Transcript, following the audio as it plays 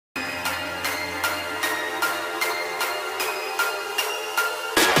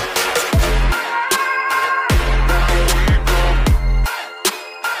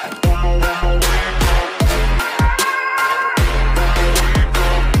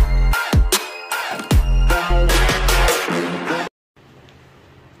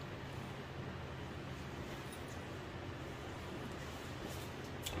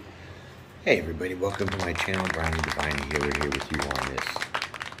Hey everybody, welcome to my channel. Brian and Divine here. We're here with you on this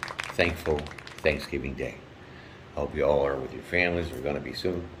thankful Thanksgiving Day. Hope you all are with your families. We're going to be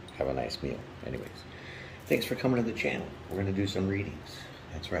soon. Have a nice meal. Anyways, thanks for coming to the channel. We're going to do some readings.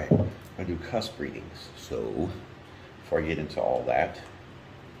 That's right. We're going to do cusp readings. So, before I get into all that,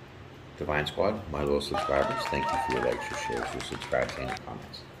 Divine Squad, my little subscribers, thank you for your likes, your shares, your subscribes, and your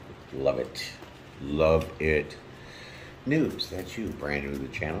comments. Love it. Love it. Noobs, that's you, brand new to the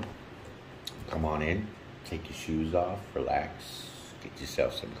channel. Come on in, take your shoes off, relax, get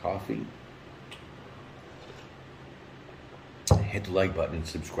yourself some coffee. Hit the like button and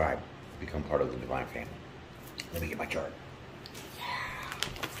subscribe. Become part of the Divine family. Let me get my chart.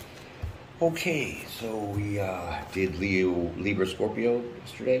 Okay, so we did Libra Scorpio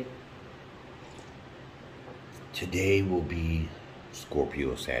yesterday. Today will be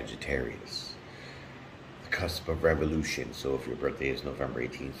Scorpio-Sagittarius. Cusp of revolution. So if your birthday is November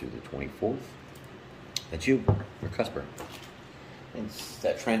 18th through the 24th, that's you. You're cusper. It's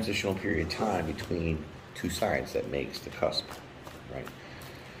that transitional period of time between two sides that makes the cusp, right?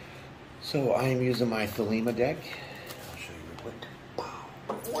 So I am using my Thelema deck. I'll show you real quick.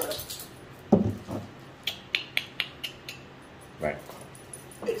 Right.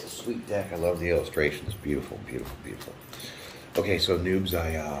 It's a sweet deck. I love the illustrations. Beautiful, beautiful, beautiful. Okay, so noobs,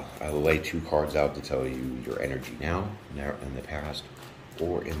 I will lay two cards out to tell you your energy now, in the past,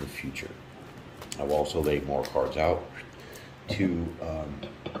 or in the future. I will also lay more cards out to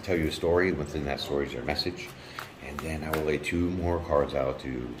tell you a story. Within that story is your message. And then I will lay two more cards out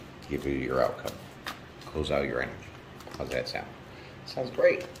to give you your outcome. Close out your energy. How's that sound? Sounds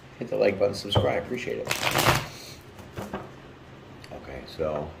great. Hit the like button, subscribe. Appreciate it. Okay,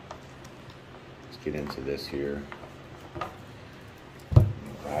 so let's get into this here.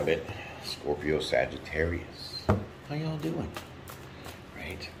 Grab it. Scorpio-Sagittarius. How y'all doing?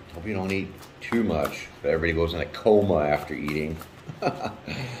 Right? Hope you don't eat too much. Everybody goes in a coma after eating.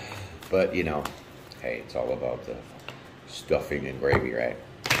 But, you know, hey, it's all about the stuffing and gravy, right?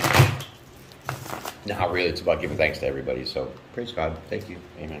 No, really, it's about giving thanks to everybody. So, praise God. Thank you.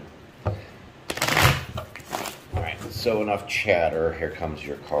 Amen. All right, so enough chatter. Here comes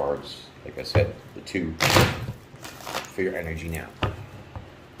your cards. Like I said, the two for your energy now.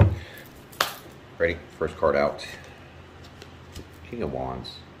 Ready? First card out. King of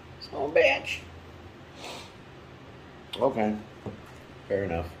Wands. Son of a bitch. Okay. Fair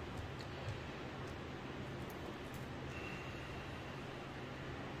enough.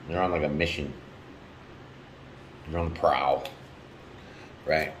 You're on like a mission. You're on the prowl.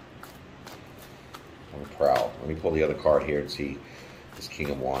 Right? On the prowl. Let me pull the other card here and see this King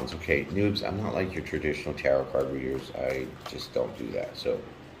of Wands. Okay, noobs, I'm not like your traditional tarot card readers. I just don't do that. So,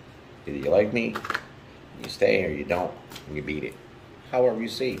 either you like me, you stay, or you don't, and you beat it. However you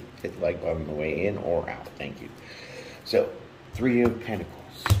see. Hit the like button on the way in or out. Thank you. So, Three of Pentacles.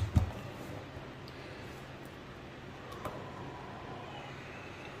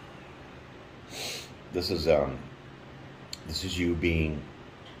 This is you being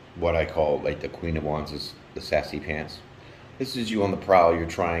what I call like the Queen of Wands, is the sassy pants. This is you on the prowl. You're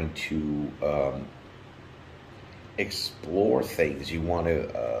trying to explore things. You want to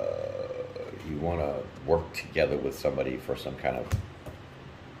work together with somebody for some kind of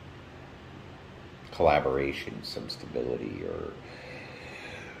collaboration, some stability,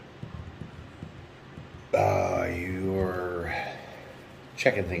 or you're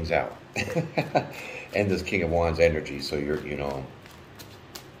checking things out. And this King of Wands energy, so you're, you know,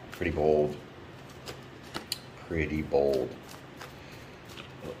 pretty bold,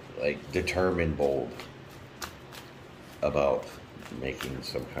 like determined bold about making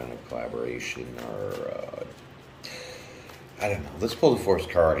some kind of collaboration, or I don't know. Let's pull the first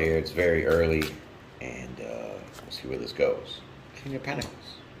card here. It's very early, and we'll see where this goes. King of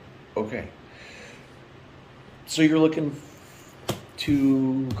Pentacles. Okay. So you're looking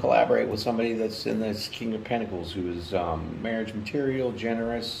to collaborate with somebody that's in this King of Pentacles, who is marriage material,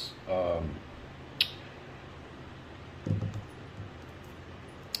 generous,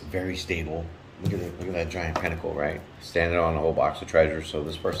 very stable. Look at that giant pentacle, right? Standing on a whole box of treasures. So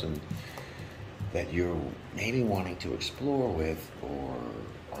this person that you're maybe wanting to explore with or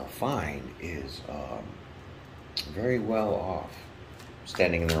find is very well off,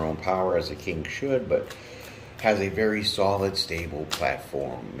 standing in their own power as a king should, but has a very solid, stable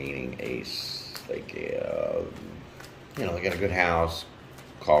platform, meaning you know, they got a good house,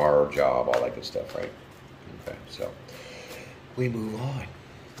 car, job, all that good stuff, right? Okay, so we move on.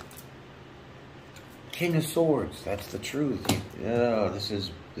 King of Swords, that's the truth. Oh, this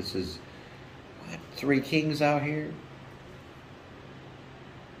is what? 3 kings out here?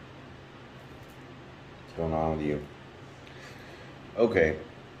 going on with you? Okay.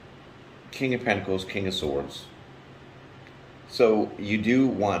 King of Pentacles, King of Swords. So you do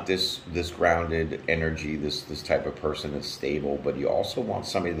want this grounded energy, this type of person that's stable, but you also want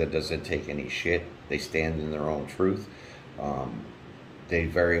somebody that doesn't take any shit. They stand in their own truth. They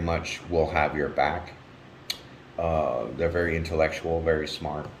very much will have your back. They're very intellectual, very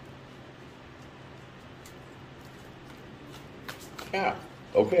smart. Yeah.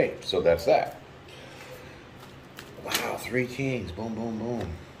 Okay, so that's that. Wow, 3 kings. Boom, boom, boom.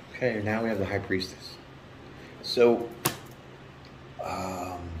 Okay, now we have the High Priestess. So,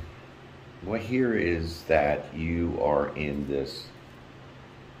 what here is that you are in this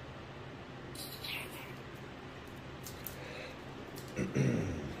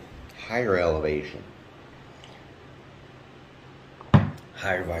higher elevation,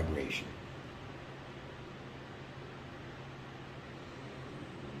 higher vibration.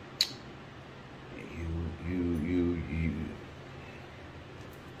 You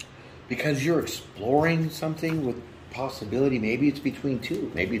because you're exploring something with possibility. Maybe it's between two.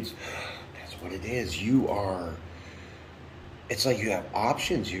 Maybe it's that's what it is. You are. It's like you have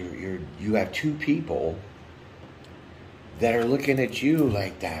options. You have two people that are looking at you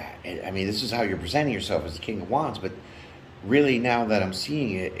like that. And, I mean, this is how you're presenting yourself as the King of Wands, but really now that I'm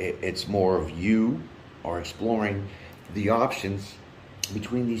seeing it, it's more of you are exploring the options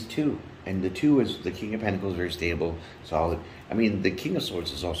between these two. And the two is the King of Pentacles, very stable, solid. I mean, the King of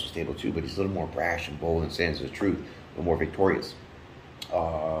Swords is also stable too, but he's a little more brash and bold and stands for the truth, a little more victorious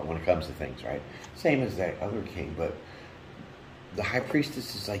when it comes to things, right? Same as that other king, but the High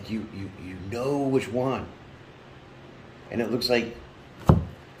Priestess is like you know which one. And it looks like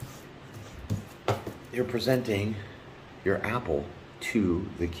you're presenting your apple to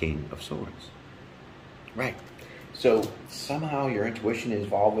the King of Swords. Right. So somehow your intuition is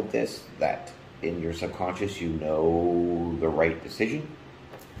involved with this, that in your subconscious you know the right decision,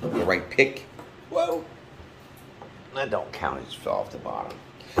 the right pick. Whoa. That don't count, it just fell off the bottom.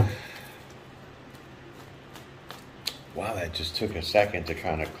 Wow, that just took a second to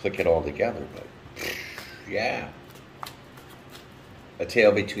kind of click it all together, but yeah. A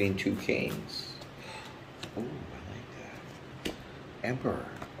tale between two kings. Oh, I like that. Emperor.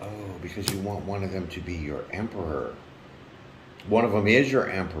 Oh, because you want one of them to be your emperor. One of them is your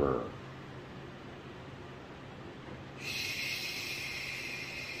emperor.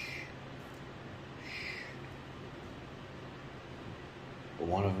 But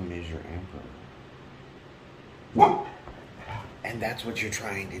one of them is your emperor. And that's what you're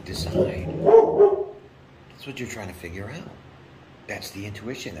trying to decide. That's what you're trying to figure out. That's the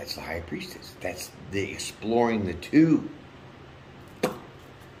intuition. That's the High Priestess. That's the exploring the two.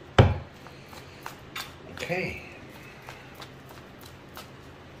 Okay.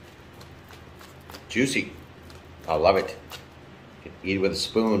 Juicy. I love it. Eat it with a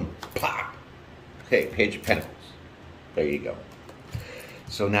spoon. Pop. Okay, Page of Pentacles. There you go.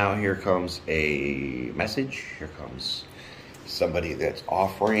 So now here comes a message. Here comes somebody that's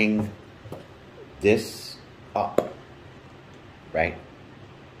offering this up. Right?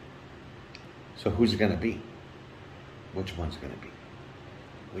 So who's it going to be? Which one's going to be?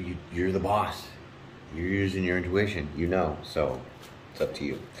 Well, you're the boss. You're using your intuition, you know, so it's up to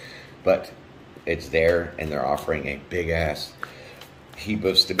you. But it's there, and they're offering a big-ass heap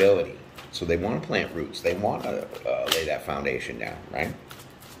of stability. So they want to plant roots. They want to lay that foundation down, right?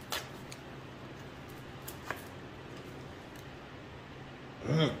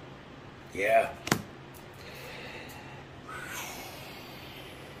 Yeah.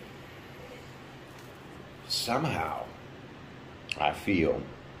 Somehow, I feel,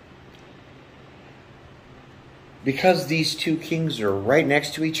 because these two kings are right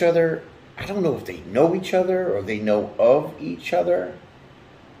next to each other, I don't know if they know each other or they know of each other.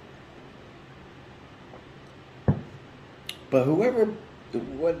 But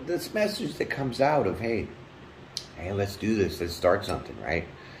what this message that comes out of, hey, let's do this, let's start something, right?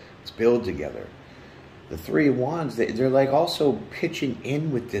 Let's build together. The Three of Wands, they're like also pitching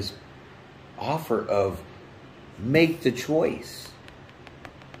in with this offer of make the choice.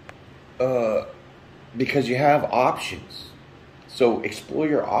 Because you have options. So explore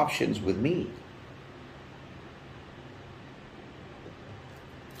your options with me.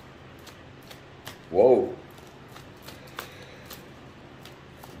 Whoa.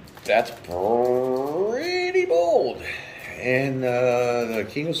 That's pretty bold. And the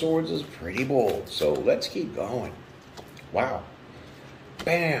King of Swords is pretty bold. So let's keep going. Wow.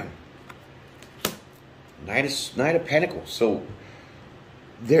 Bam. Knight of Pentacles. So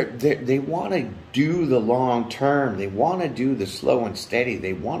they want to do the long term. They want to do the slow and steady.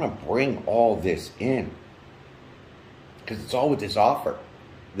 They want to bring all this in. Because it's all with this offer,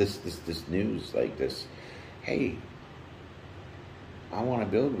 this news, like this. Hey, I want to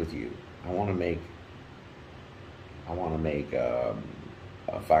build with you. I want to make a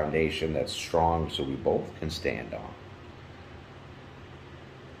foundation that's strong, so we both can stand on.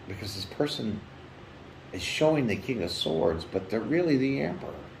 Because this person is showing the King of Swords, but they're really the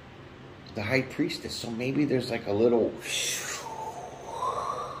Emperor, the High Priestess. So maybe there's like a little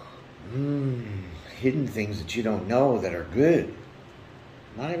hidden things that you don't know that are good.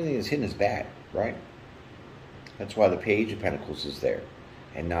 Not everything that's hidden is bad, right? That's why the Page of Pentacles is there,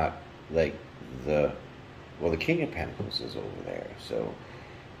 and not like the King of Pentacles is over there. So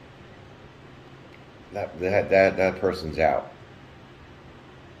that person's out.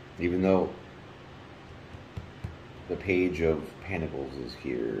 Even though the Page of Pentacles is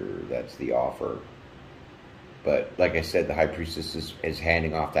here, that's the offer. But like I said, the High Priestess is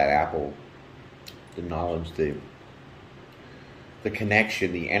handing off that apple, the knowledge, the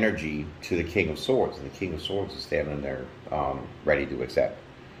connection, the energy to the King of Swords. And the King of Swords is standing there ready to accept,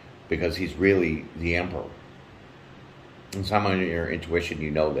 because he's really the Emperor. And somehow in your intuition,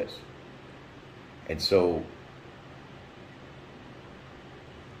 you know this. And so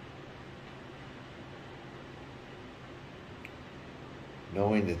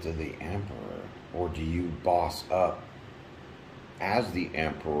knowing that they're the Emperor, or do you boss up as the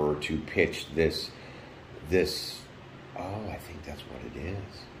Emperor to pitch this, oh, I think that's what it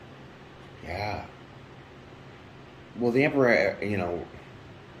is. Yeah. Well, the Emperor, you know,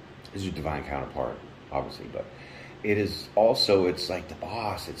 is your divine counterpart, obviously, but it is also, it's like the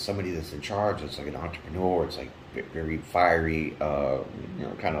boss. It's somebody that's in charge. It's like an entrepreneur. It's like very fiery, you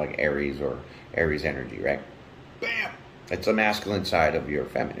know, kind of like Aries or Aries energy, right? Bam! It's a masculine side of your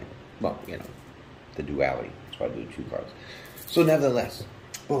feminine. Well, you know, the duality. That's why I do 2 cards. So nevertheless,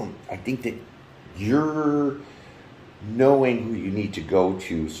 boom, I think that you're knowing who you need to go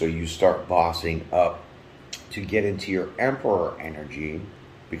to, so you start bossing up to get into your Emperor energy,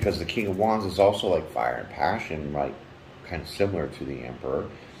 because the King of Wands is also like fire and passion, like kind of similar to the Emperor.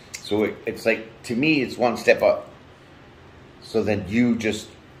 So it's like, to me, it's one step up. So then you just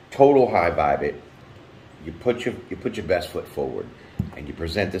total high vibe it. You put your best foot forward, and you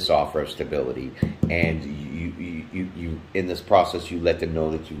present this offer of stability. And you in this process, you let them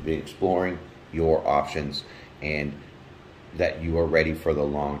know that you've been exploring your options and that you are ready for the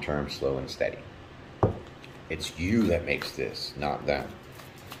long term, slow and steady. It's you that makes this, not them.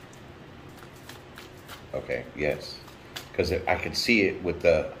 Okay, yes. Because I could see it with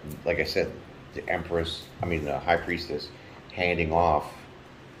the, like I said, the Empress, the High Priestess handing off.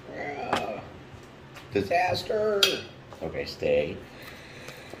 Disaster! Okay, stay.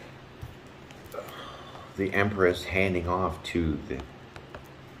 The Empress handing off to the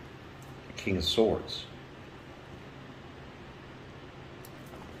King of Swords.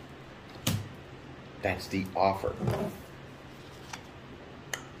 That's the offer.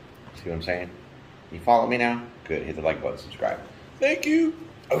 See what I'm saying? You follow me now? Good. Hit the like button, subscribe. Thank you.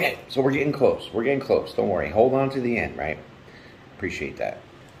 Okay, so we're getting close. We're getting close. Don't worry. Hold on to the end, right? Appreciate that.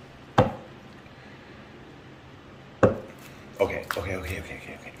 Okay.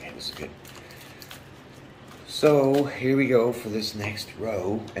 This is good. So here we go for this next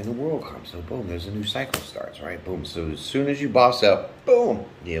row, and the world comes. So boom, there's a new cycle starts, right? Boom. So as soon as you boss up, boom,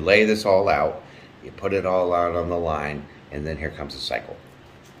 you lay this all out, you put it all out on the line, and then here comes the cycle.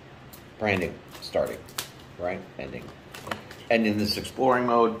 Brand new, starting, right? Ending. And in this exploring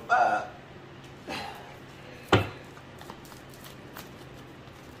mode,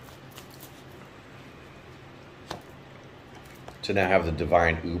 to now have the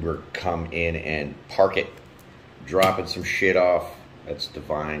divine Uber come in and park it, dropping some shit off. That's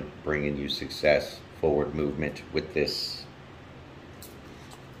divine, bringing you success, forward movement with this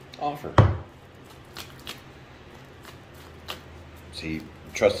offer. See,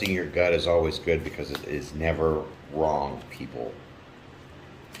 trusting your gut is always good, because it is never wrong, people.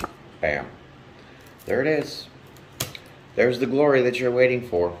 Bam. There it is. There's the glory that you're waiting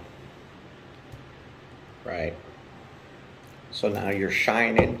for. Right. So now you're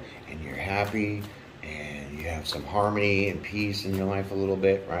shining, and you're happy, and you have some harmony and peace in your life a little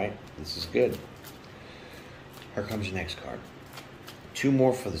bit, right? This is good. Here comes your next card. 2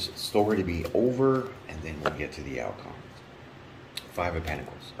 more for the story to be over, and then we'll get to the outcome. 5 of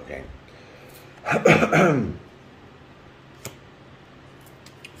Pentacles, okay?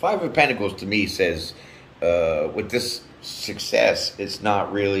 5 of Pentacles to me says, with this success, it's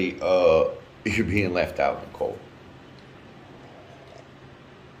not really, you're being left out in the cold.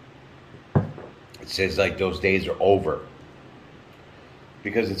 It says like those days are over.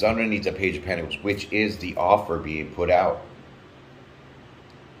 because it's underneath the Page of Pentacles, which is the offer being put out.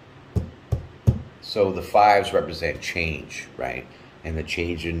 So the fives represent change, right? And the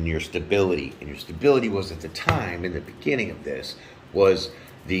change in your stability. And your stability was at the time, in the beginning of this, was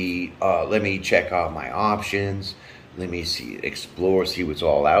the, let me check out my options. Let me explore, see what's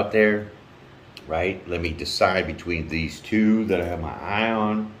all out there, right? Let me decide between these two that I have my eye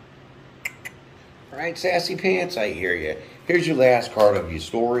on. Right, sassy pants, I hear you. Here's your last card of your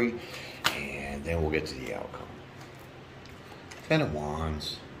story, and then we'll get to the outcome. Ten of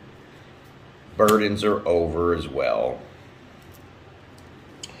Wands. Burdens are over as well.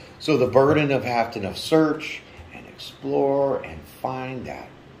 So the burden of having to search and explore and find that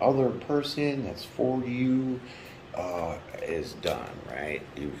other person that's for you is done, right?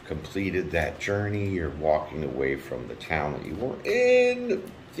 You've completed that journey. You're walking away from the town that you were in,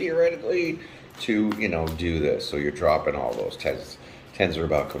 theoretically, to, you know, do this. So you're dropping all those tens. Tens are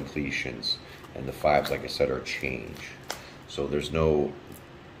about completions, and the fives, like I said, are change. So there's no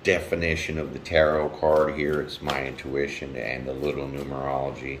definition of the tarot card here. It's my intuition and the little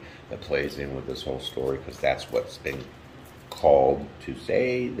numerology that plays in with this whole story, because that's what's been called to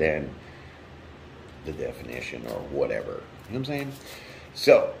say than the definition or whatever. You know what I'm saying?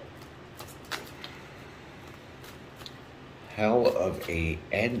 So, hell of a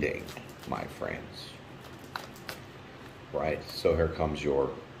ending, my friends. Right? So here comes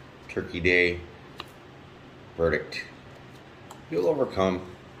your Turkey Day verdict. You'll overcome.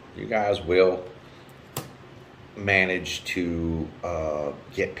 You guys will manage to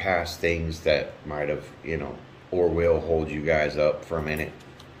get past things that might have, you know, or will hold you guys up for a minute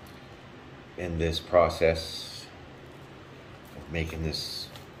in this process of making this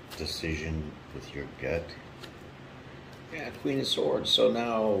decision with your gut. Yeah, Queen of Swords. So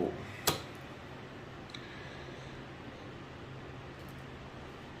now,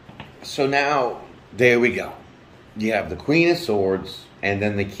 there we go. You have the Queen of Swords and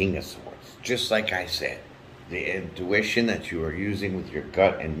then the King of Swords. Just like I said, the intuition that you are using with your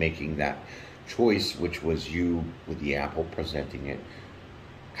gut and making that choice, which was you with the apple presenting it.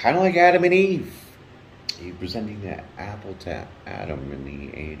 Kind of like Adam and Eve. You presenting that apple to Adam and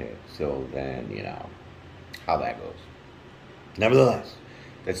he ate it. So then, you know, how that goes. Nevertheless,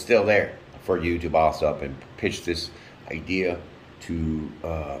 that's still there for you to boss up and pitch this idea to,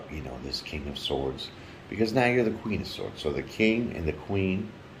 you know, this King of Swords. Because now you're the Queen of Swords. So the King and the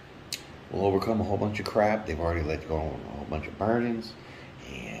Queen will overcome a whole bunch of crap. They've already let go of a whole bunch of burdens.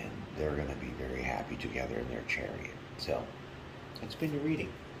 And they're going to be very happy together in their chariot. So, that's been your reading.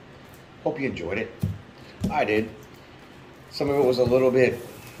 Hope you enjoyed it. I did. Some of it was a little bit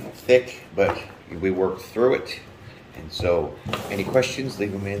thick, but we worked through it. And so, any questions,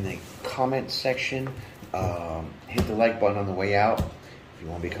 leave them in the comment section. Hit the like button on the way out. If you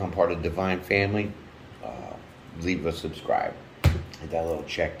want to become part of the Divine family, leave a subscribe. Hit that little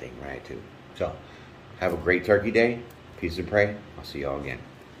check thing, right, too. So, have a great Turkey Day. Peace and pray. I'll see y'all again.